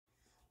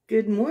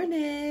Good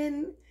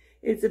morning.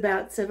 It's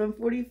about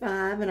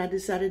 7:45 and I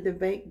decided to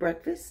make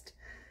breakfast.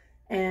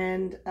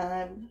 And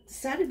I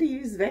decided to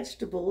use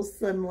vegetables,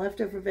 some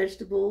leftover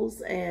vegetables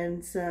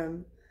and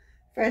some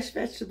fresh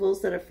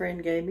vegetables that a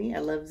friend gave me. I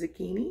love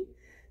zucchini.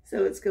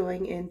 So it's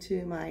going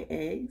into my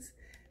eggs.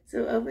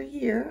 So over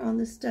here on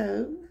the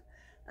stove,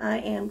 I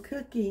am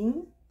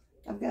cooking.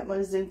 I've got my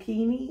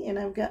zucchini and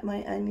I've got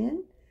my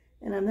onion.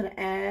 And I'm going to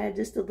add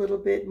just a little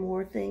bit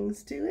more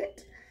things to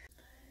it.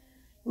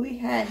 We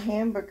had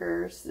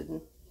hamburgers and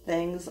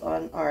things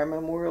on our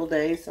Memorial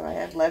Day, so I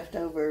have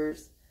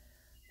leftovers.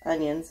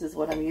 Onions is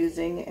what I'm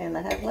using, and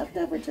I have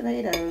leftover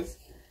tomatoes,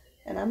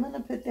 and I'm going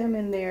to put them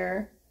in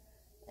there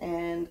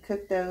and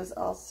cook those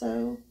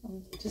also.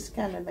 I'm just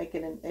kind of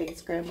making an egg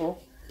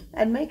scramble.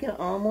 I'd make an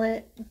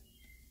omelet,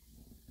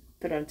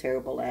 but I'm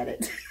terrible at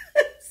it,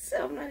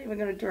 so I'm not even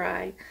going to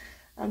try.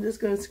 I'm just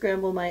going to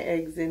scramble my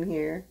eggs in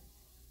here.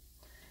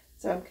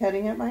 So I'm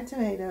cutting up my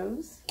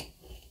tomatoes.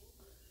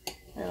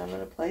 And I'm going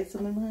to place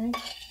them in my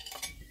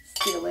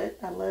skillet.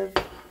 I love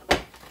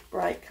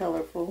bright,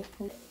 colorful.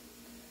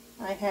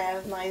 I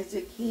have my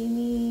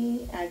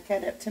zucchini. I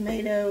cut up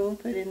tomato,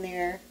 put in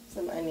there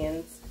some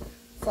onions,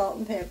 salt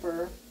and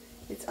pepper.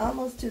 It's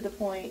almost to the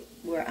point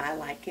where I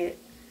like it.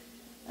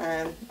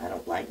 I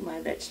don't like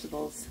my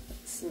vegetables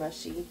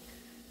smushy.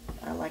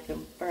 I like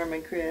them firm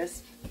and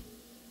crisp.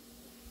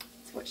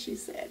 That's what she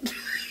said.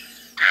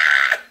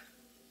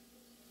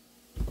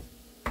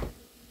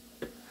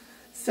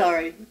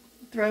 Sorry.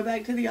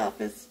 Throwback to the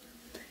office.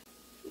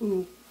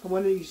 Ooh, I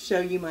wanted to show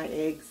you my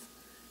eggs.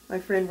 My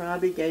friend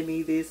Robbie gave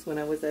me this when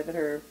I was at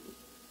her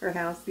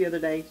house the other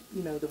day.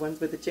 You know, the ones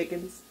with the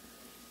chickens.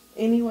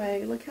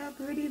 Anyway, look how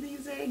pretty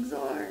these eggs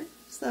are.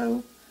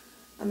 So,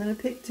 I'm going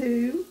to pick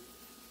two.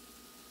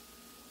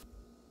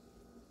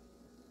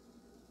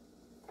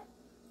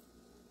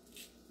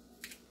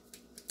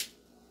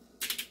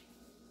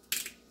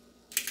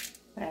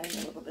 Add a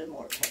little bit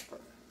more pepper.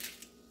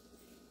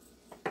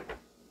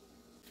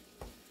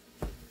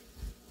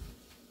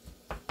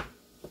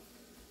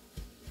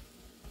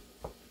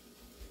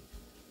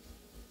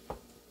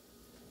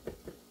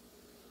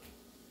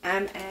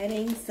 I'm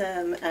adding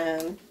some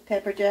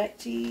pepper jack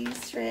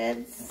cheese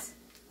shreds.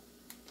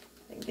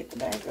 I can get the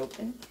bag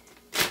open.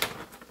 Oh,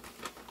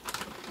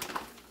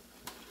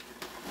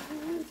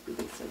 it's going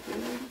to be so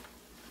good.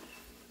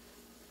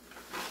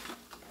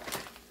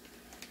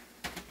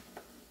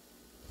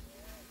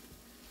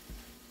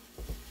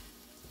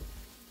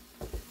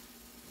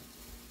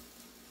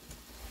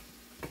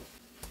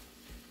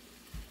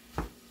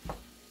 I'm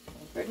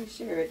pretty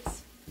sure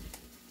it's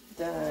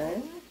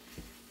done.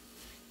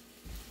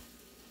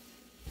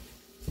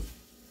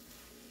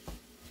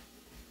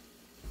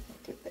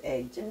 The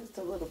egg just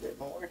a little bit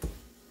more.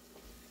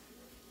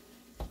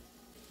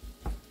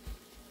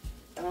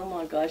 Oh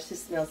my gosh,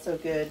 this smells so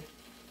good.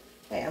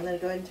 Okay, I'm going to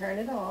go ahead and turn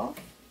it off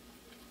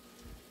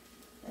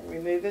and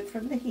remove it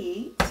from the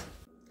heat.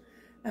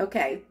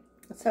 Okay,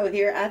 so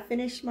here I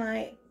finished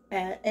my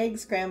egg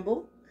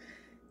scramble,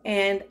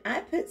 and I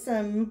put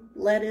some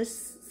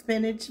lettuce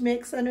spinach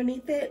mix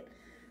underneath it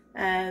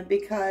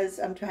because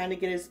I'm trying to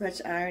get as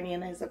much iron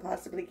in as I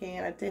possibly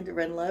can. I tend to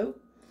run low.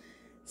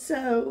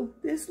 So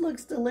this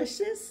looks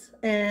delicious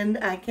and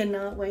I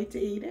cannot wait to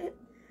eat it.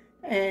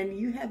 And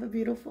you have a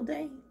beautiful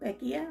day.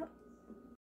 Becky out.